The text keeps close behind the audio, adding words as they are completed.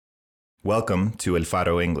Welcome to El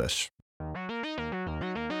Faro English.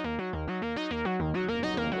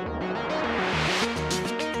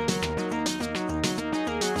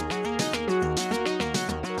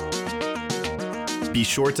 Be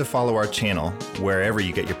sure to follow our channel wherever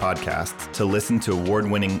you get your podcasts to listen to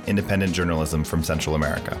award-winning independent journalism from Central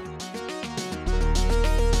America.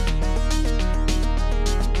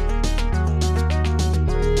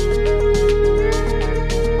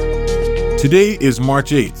 Today is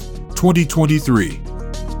March 8th, 2023.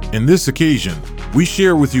 In this occasion, we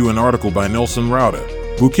share with you an article by Nelson Rauda.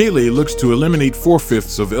 Bukele looks to eliminate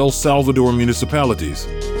 4/5 of El Salvador municipalities,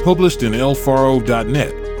 published in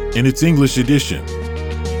elfaro.net in its English edition.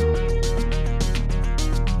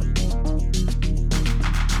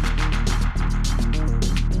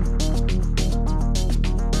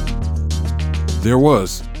 There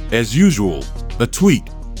was, as usual, a tweet.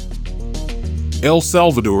 El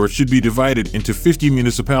Salvador should be divided into 50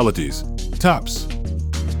 municipalities, tops.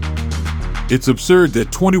 It's absurd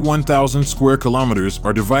that 21,000 square kilometers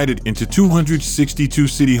are divided into 262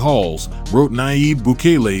 city halls, wrote Nayib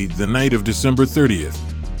Bukele the night of December 30th.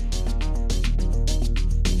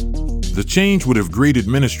 The change would have great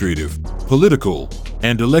administrative, political,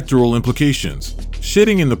 and electoral implications,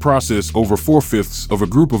 shedding in the process over 4/5 of a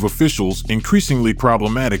group of officials increasingly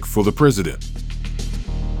problematic for the president.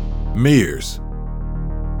 Mayors.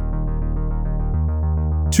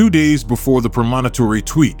 2 days before the premonitory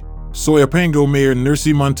tweet, Soyapango Mayor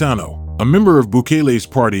Nercy Montano, a member of Bukele's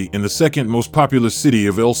party in the second most populous city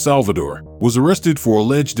of El Salvador, was arrested for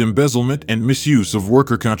alleged embezzlement and misuse of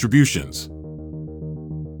worker contributions.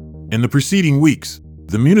 In the preceding weeks,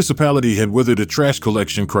 the municipality had weathered a trash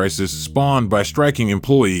collection crisis spawned by striking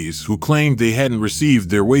employees who claimed they hadn't received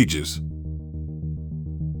their wages.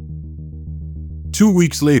 2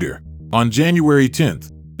 weeks later, on January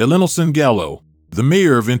 10th, Elenilson Gallo, the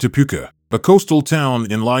mayor of Intipuca, a coastal town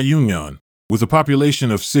in La Union, with a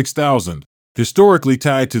population of 6,000, historically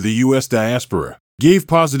tied to the U.S. diaspora, gave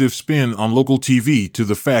positive spin on local TV to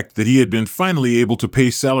the fact that he had been finally able to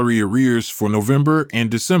pay salary arrears for November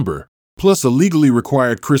and December, plus a legally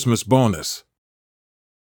required Christmas bonus.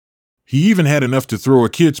 He even had enough to throw a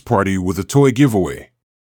kids' party with a toy giveaway.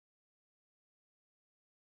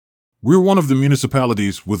 "We're one of the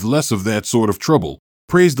municipalities with less of that sort of trouble.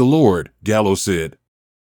 Praise the Lord," Gallo said.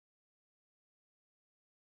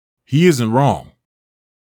 He isn't wrong.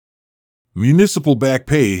 Municipal back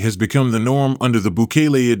pay has become the norm under the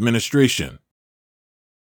Bukele administration.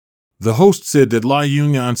 The host said that La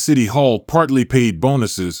Union City Hall partly paid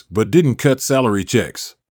bonuses but didn't cut salary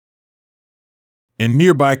checks. In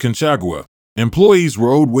nearby Conchagua, employees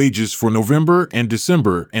were owed wages for November and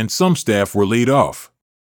December and some staff were laid off.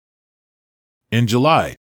 In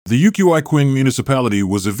July, the Ucuiquin municipality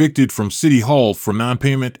was evicted from City Hall for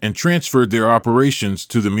non-payment and transferred their operations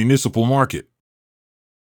to the municipal market.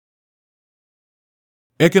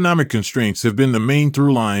 Economic constraints have been the main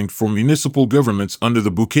through line for municipal governments under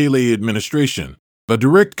the Bukele administration, a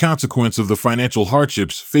direct consequence of the financial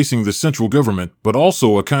hardships facing the central government, but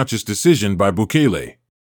also a conscious decision by Bukele.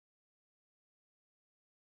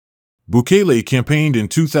 Bukele campaigned in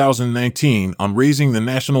 2019 on raising the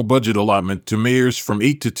national budget allotment to mayors from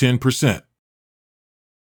 8 to 10%.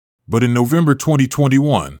 But in November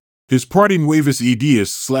 2021, his party Nuevas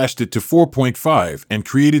Ideas slashed it to 4.5 and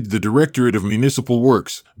created the Directorate of Municipal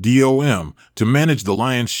Works, DOM, to manage the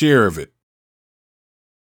lion's share of it.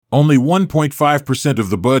 Only 1.5% of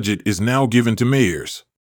the budget is now given to mayors.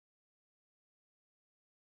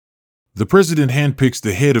 The president handpicks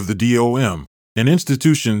the head of the DOM, an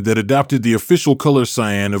institution that adopted the official color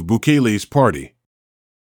cyan of Bukele's party.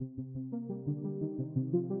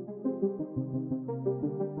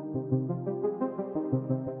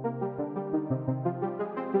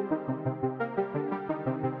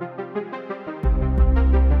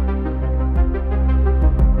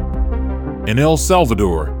 In El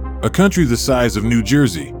Salvador, a country the size of New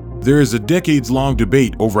Jersey, there is a decades-long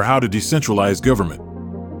debate over how to decentralize government.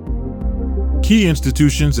 Key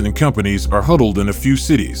institutions and companies are huddled in a few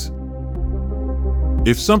cities.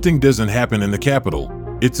 If something doesn't happen in the capital,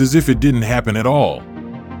 it's as if it didn't happen at all.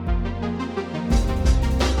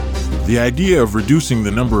 The idea of reducing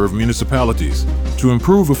the number of municipalities to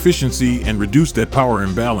improve efficiency and reduce that power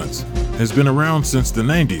imbalance has been around since the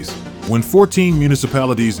 90s, when 14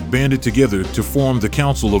 municipalities banded together to form the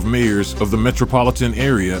Council of Mayors of the metropolitan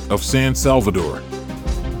area of San Salvador.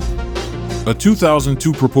 A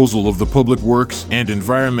 2002 proposal of the Public Works and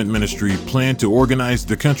Environment Ministry planned to organize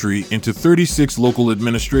the country into 36 local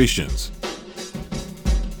administrations.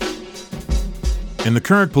 In the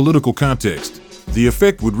current political context, the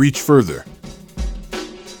effect would reach further.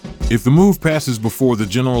 If the move passes before the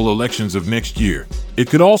general elections of next year, it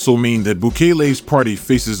could also mean that Bukele's party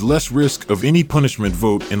faces less risk of any punishment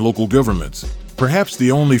vote in local governments, perhaps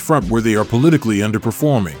the only front where they are politically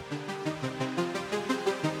underperforming.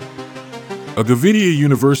 A Gavidia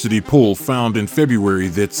University poll found in February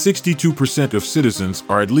that 62% of citizens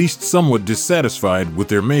are at least somewhat dissatisfied with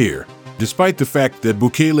their mayor, despite the fact that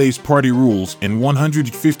Bukele's party rules in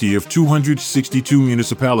 150 of 262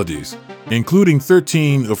 municipalities, including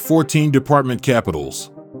 13 of 14 department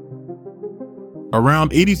capitals.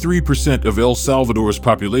 Around 83% of El Salvador's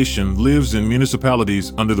population lives in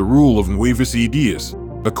municipalities under the rule of Nuevas Ideas,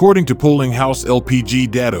 according to polling house LPG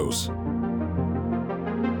Datos.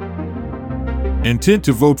 Intent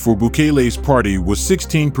to vote for Bukele's party was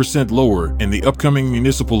 16% lower in the upcoming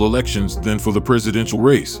municipal elections than for the presidential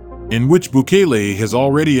race, in which Bukele has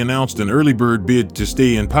already announced an early bird bid to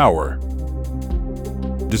stay in power,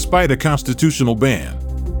 despite a constitutional ban.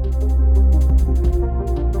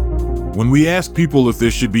 When we ask people if there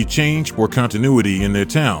should be change or continuity in their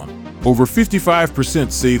town, over 55%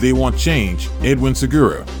 say they want change, Edwin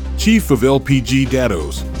Segura, chief of LPG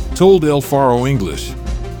Datos, told El Faro English.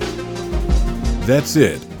 That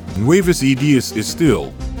said, Nuevas Ideas is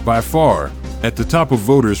still, by far, at the top of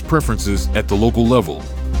voters' preferences at the local level.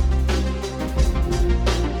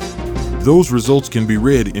 Those results can be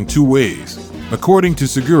read in two ways, according to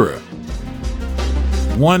Segura.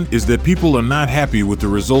 One is that people are not happy with the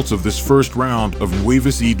results of this first round of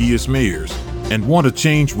Nuevas Ideas mayors and want a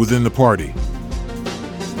change within the party.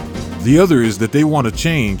 The other is that they want a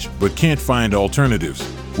change but can't find alternatives,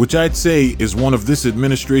 which I'd say is one of this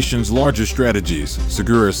administration's larger strategies,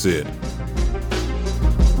 Segura said.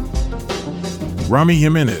 Rami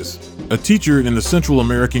Jimenez, a teacher in the Central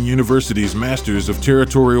American University's Masters of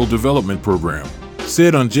Territorial Development program,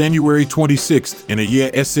 said on January 26 in a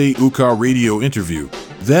SA UCA radio interview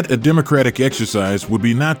that a democratic exercise would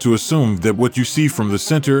be not to assume that what you see from the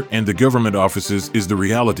center and the government offices is the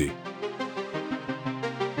reality.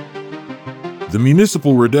 The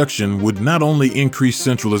municipal reduction would not only increase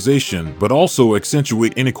centralization but also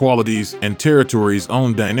accentuate inequalities and territories'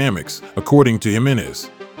 own dynamics, according to Jimenez.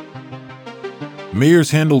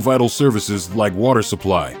 Mayors handle vital services like water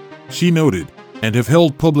supply, she noted, and have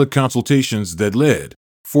held public consultations that led,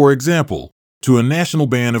 for example, to a national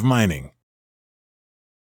ban of mining.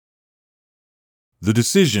 The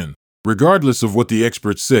decision, regardless of what the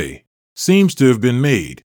experts say, seems to have been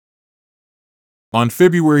made. On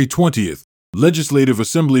February 20th, Legislative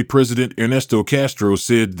Assembly President Ernesto Castro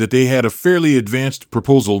said that they had a fairly advanced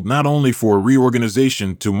proposal not only for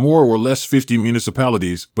reorganization to more or less 50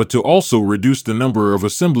 municipalities, but to also reduce the number of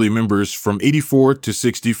assembly members from 84 to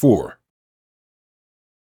 64.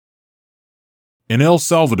 In El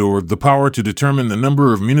Salvador, the power to determine the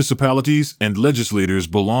number of municipalities and legislators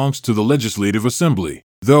belongs to the Legislative Assembly,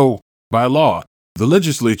 though, by law, the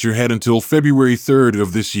legislature had until February 3rd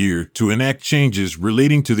of this year to enact changes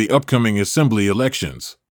relating to the upcoming assembly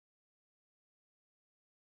elections.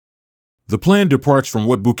 The plan departs from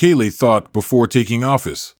what Bukele thought before taking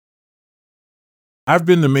office. "I've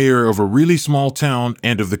been the mayor of a really small town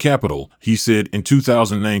and of the capital," he said in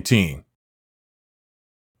 2019.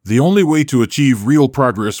 "The only way to achieve real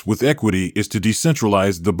progress with equity is to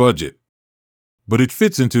decentralize the budget." But it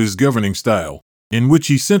fits into his governing style, in which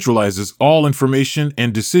he centralizes all information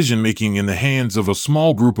and decision-making in the hands of a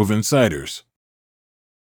small group of insiders.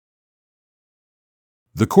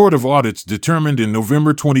 The Court of Audits determined in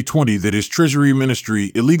November 2020 that his Treasury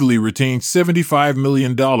Ministry illegally retained $75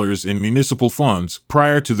 million in municipal funds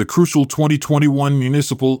prior to the crucial 2021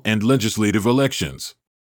 municipal and legislative elections.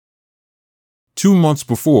 2 months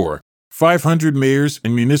before, 500 mayors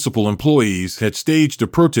and municipal employees had staged a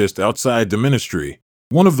protest outside the ministry,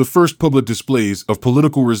 one of the first public displays of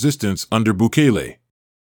political resistance under Bukele.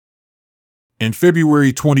 In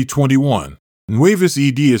February 2021, Nuevas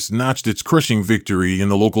Ideas notched its crushing victory in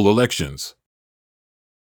the local elections.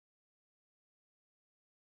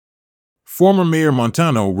 Former Mayor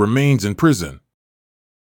Montano remains in prison.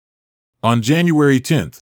 On January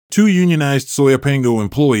 10th, 2 unionized Soyapango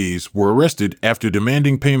employees were arrested after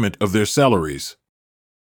demanding payment of their salaries.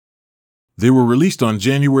 They were released on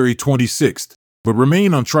January 26th, but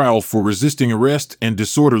remain on trial for resisting arrest and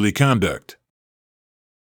disorderly conduct.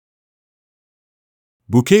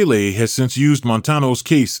 Bukele has since used Montano's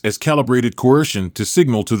case as calibrated coercion to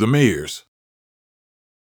signal to the mayors,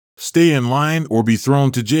 "Stay in line or be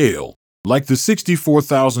thrown to jail," like the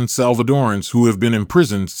 64,000 Salvadorans who have been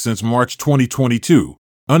imprisoned since March 2022,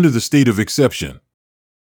 under the state of exception.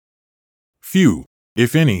 Few,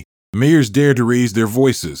 if any, mayors dare to raise their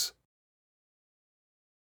voices.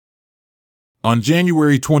 On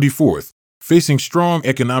January 24th, facing strong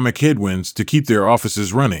economic headwinds to keep their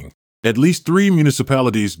offices running, at least 3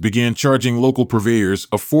 municipalities began charging local purveyors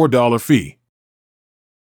a $4 fee.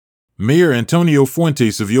 Mayor Antonio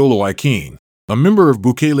Fuentes of Yolo Iquín, a member of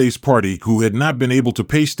Bukele's party who had not been able to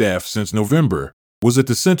pay staff since November, was at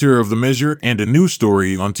the center of the measure and a news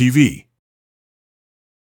story on TV.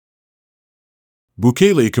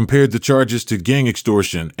 Bukele compared the charges to gang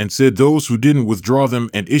extortion and said those who didn't withdraw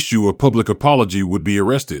them and issue a public apology would be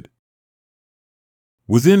arrested.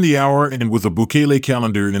 Within the hour and with a Bukele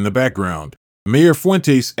calendar in the background, Mayor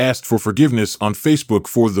Fuentes asked for forgiveness on Facebook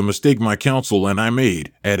for the mistake my council and I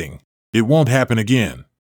made, adding, "It won't happen again."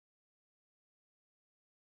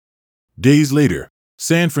 Days later,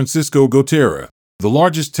 San Francisco Gotera, the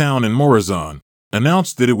largest town in Morazan,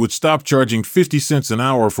 announced that it would stop charging 50 cents an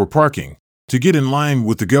hour for parking to get in line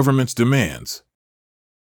with the government's demands.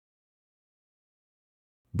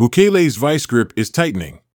 Bukele's vice grip is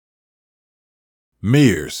tightening.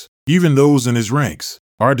 Mayors, even those in his ranks,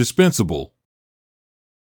 are dispensable.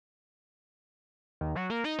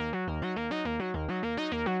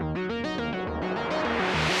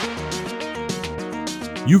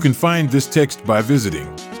 You can find this text by visiting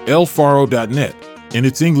elfaro.net in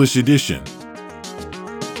its English edition.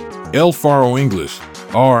 El Faro English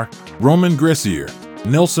are Roman Gressier,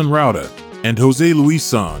 Nelson Rauda, and Jose Luis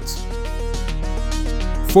Sanz.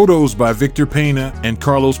 Photos by Victor Pena and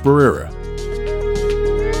Carlos Barrera.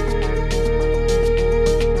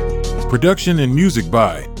 Production and music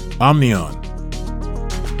by Omnion.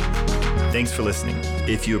 Thanks for listening.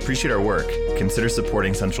 If you appreciate our work, consider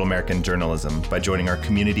supporting Central American journalism by joining our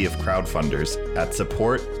community of crowdfunders at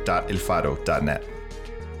support.elfaro.net.